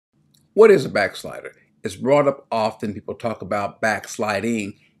What is a backslider? It's brought up often. People talk about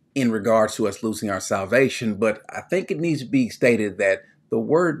backsliding in regards to us losing our salvation, but I think it needs to be stated that the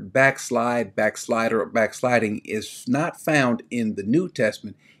word backslide, backslider, or backsliding is not found in the New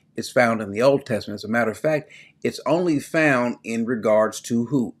Testament. It's found in the Old Testament. As a matter of fact, it's only found in regards to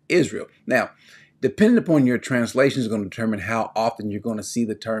who? Israel. Now, depending upon your translation is going to determine how often you're going to see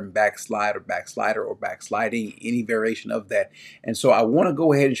the term backslide or backslider or backsliding, any variation of that. And so I want to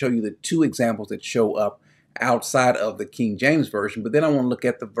go ahead and show you the two examples that show up outside of the King James Version, but then I want to look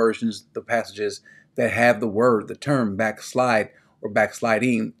at the versions, the passages that have the term backslide or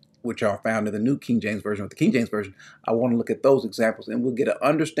backsliding, which are found in the New King James Version or the King James Version. I want to look at those examples and we'll get an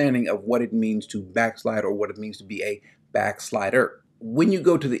understanding of what it means to backslide or what it means to be a backslider. When you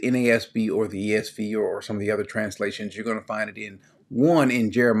go to the NASB or the ESV or some of the other translations, you're going to find it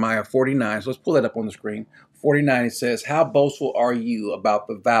in Jeremiah 49. So let's pull that up on the screen. 49, it says, "How boastful are you about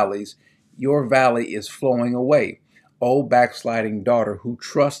the valleys? Your valley is flowing away. O backsliding daughter who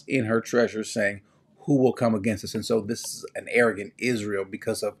trusts in her treasure, saying, who will come against us?" And so this is an arrogant Israel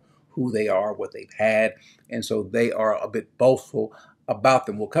because of who they are, what they've had. And so they are a bit boastful about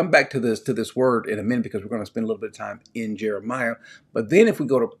them. We'll come back to this word in a minute because we're going to spend a little bit of time in Jeremiah. But then if we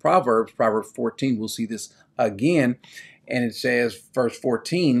go to Proverbs 14, we'll see this again. And it says, verse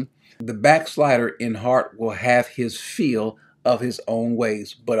 14, "The backslider in heart will have his fill of his own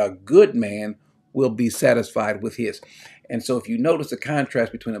ways, but a good man will be satisfied with his." And so if you notice the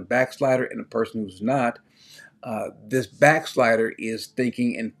contrast between a backslider and a person who's not, this backslider is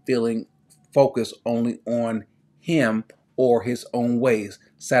thinking and feeling focused only on him or his own ways,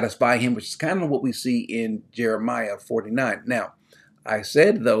 satisfy him, which is kind of what we see in Jeremiah 49. Now, I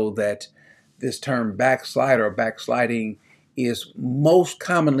said, though, that this term backslider or backsliding is most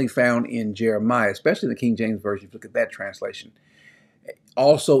commonly found in Jeremiah, especially in the King James Version, if you look at that translation.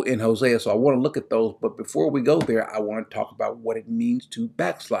 Also in Hosea, so I want to look at those, but before we go there, I want to talk about what it means to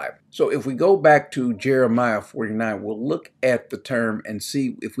backslide. So if we go back to Jeremiah 49, we'll look at the term and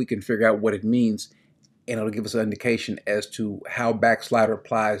see if we can figure out what it means, and it'll give us an indication as to how backslider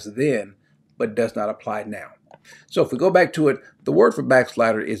applies then, but does not apply now. So if we go back to it, the word for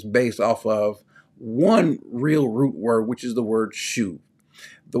backslider is based off of one real root word, which is the word shuv.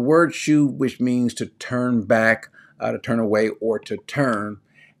 The word shuv, which means to turn back, to turn away, or to turn.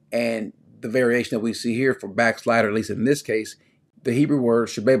 And the variation that we see here for backslider, at least in this case, the Hebrew word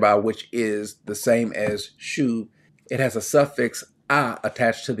shabeba, which is the same as shuv, it has a suffix a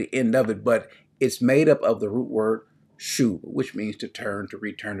attached to the end of it, but it's made up of the root word shuv, which means to turn, to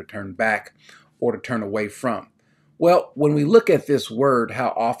return, to turn back, or to turn away from. Well, when we look at this word,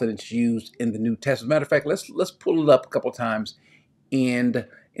 how often it's used in the New Testament, matter of fact, let's pull it up a couple times in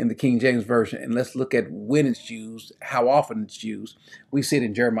the King James Version, and let's look at when it's used, how often it's used. We see it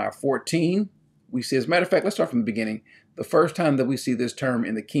in Jeremiah 14. We see, as a matter of fact, let's start from the beginning. The first time that we see this term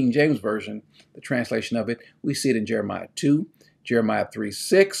in the King James Version, the translation of it, we see it in Jeremiah 2, Jeremiah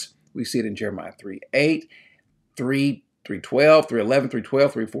 3:6. We see it in Jeremiah 3:8, 3:12, 3:11,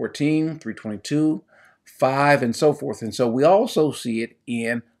 3:12, 3:14, 3:22, 5, and so forth. And so we also see it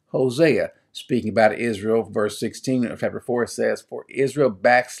in Hosea, speaking about Israel, verse 16 of chapter 4, it says, "For Israel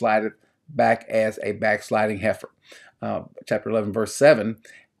backslided back as a backsliding heifer." Chapter 11, verse 7,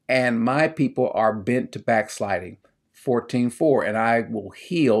 "And my people are bent to backsliding." 14:4, "And I will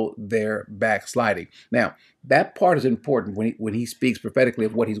heal their backsliding." Now, that part is important when he speaks prophetically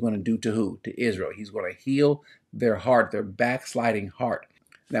of what he's going to do to who? To Israel. He's going to heal their heart, their backsliding heart.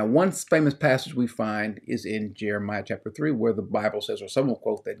 Now, one famous passage we find is in Jeremiah chapter 3, where the Bible says, or some will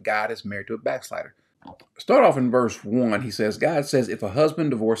quote, that God is married to a backslider. Start off in verse 1. He says, God says, "If a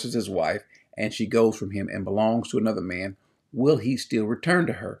husband divorces his wife and she goes from him and belongs to another man, will he still return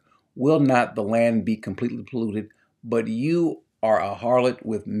to her? Will not the land be completely polluted? But you are a harlot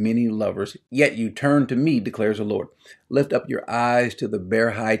with many lovers, yet you turn to me, declares the Lord. Lift up your eyes to the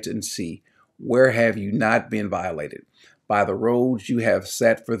bare heights and see. Where have you not been violated? By the roads you have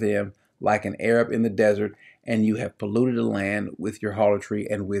sat for them like an Arab in the desert, and you have polluted the land with your harlotry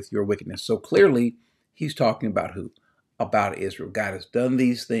and with your wickedness." So clearly, he's talking about who? About Israel. God has done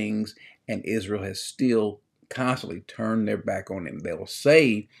these things, and Israel has still constantly turned their back on him. They will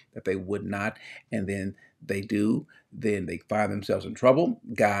say that they would not, and then they do. Then they find themselves in trouble.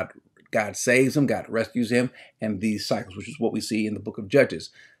 God saves them. God rescues them, and these cycles, which is what we see in the book of Judges.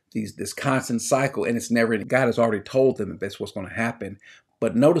 This constant cycle, and it's never ending. God has already told them that that's what's going to happen.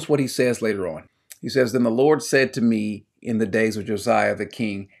 But notice what he says later on. He says, "Then the Lord said to me in the days of Josiah the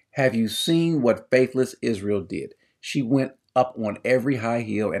king, have you seen what faithless Israel did? She went up on every high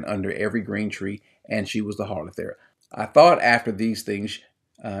hill and under every green tree, and she was the harlot there. I thought after these things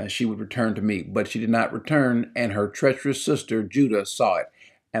she would return to me. But she did not return, and her treacherous sister Judah saw it.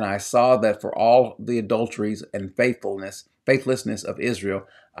 And I saw that for all the adulteries and faithlessness of Israel,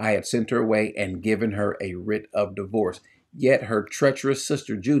 I had sent her away and given her a writ of divorce. Yet her treacherous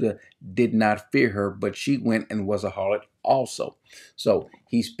sister Judah did not fear her, but she went and was a harlot also. So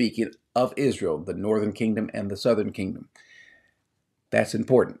he's speaking of Israel, the northern kingdom and the southern kingdom. That's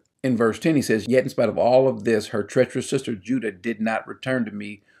important. In verse 10, he says, yet in spite of all of this, her treacherous sister Judah did not return to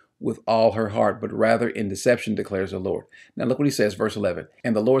me with all her heart, but rather in deception, declares the Lord. Now look what he says, verse 11.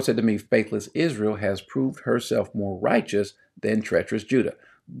 And the Lord said to me, faithless Israel has proved herself more righteous than treacherous Judah.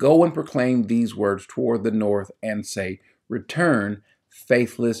 Go and proclaim these words toward the north and say, return,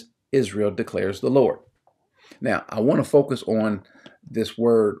 faithless Israel, declares the Lord. Now, I want to focus on this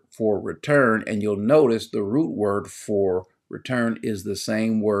word for return, and you'll notice the root word for return is the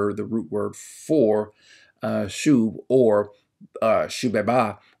same word, the root word for shub or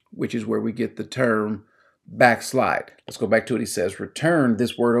shubeba, which is where we get the term backslide. Let's go back to it. He says return.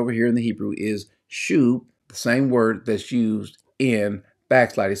 This word over here in the Hebrew is shub, the same word that's used in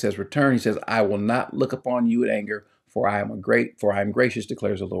backslide. He says return. He says, I will not look upon you in anger, for I am gracious,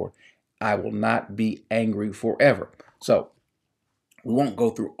 declares the Lord. I will not be angry forever. So we won't go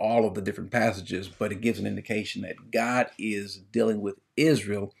through all of the different passages, but it gives an indication that God is dealing with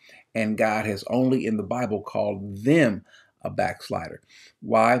Israel, and God has only in the Bible called them a backslider.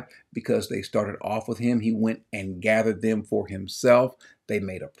 Why? Because they started off with him. He went and gathered them for himself. They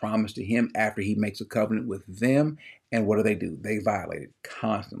made a promise to him after he makes a covenant with them. And what do? They violate it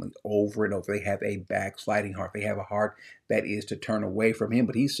constantly, over and over. They have a backsliding heart. They have a heart that is to turn away from him.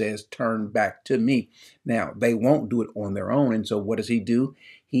 But he says, turn back to me. Now, they won't do it on their own. And so what does he do?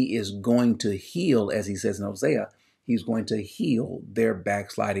 He is going to heal, as he says in Hosea, he's going to heal their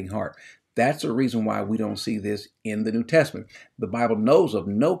backsliding heart. That's the reason why we don't see this in the New Testament. The Bible knows of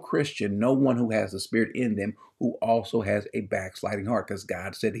no Christian, no one who has the Spirit in them who also has a backsliding heart, because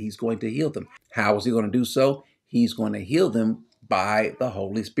God said he's going to heal them. How is he going to do so? He's going to heal them by the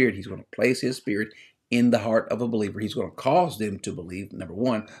Holy Spirit. He's going to place his Spirit in the heart of a believer. He's going to cause them to believe, number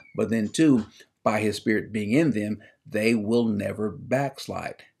one, but then two, by his Spirit being in them, they will never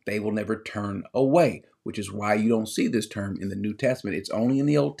backslide. They will never turn away, which is why you don't see this term in the New Testament. It's only in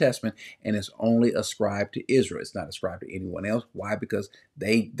the Old Testament, and it's only ascribed to Israel. It's not ascribed to anyone else. Why? Because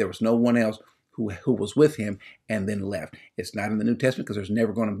there was no one else who was with him and then left. It's not in the New Testament because there's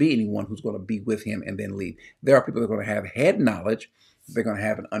never going to be anyone who's going to be with him and then leave. There are people that are going to have head knowledge. They're going to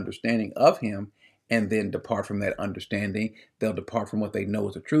have an understanding of him and then depart from that understanding. They'll depart from what they know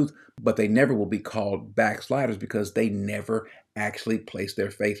is the truth, but they never will be called backsliders because they never actually placed their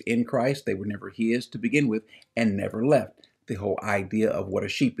faith in Christ. They were never his to begin with and never left. The whole idea of what a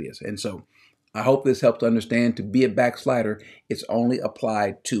sheep is. And so I hope this helps to understand, to be a backslider, it's only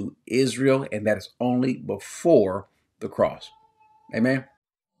applied to Israel, and that is only before the cross. Amen.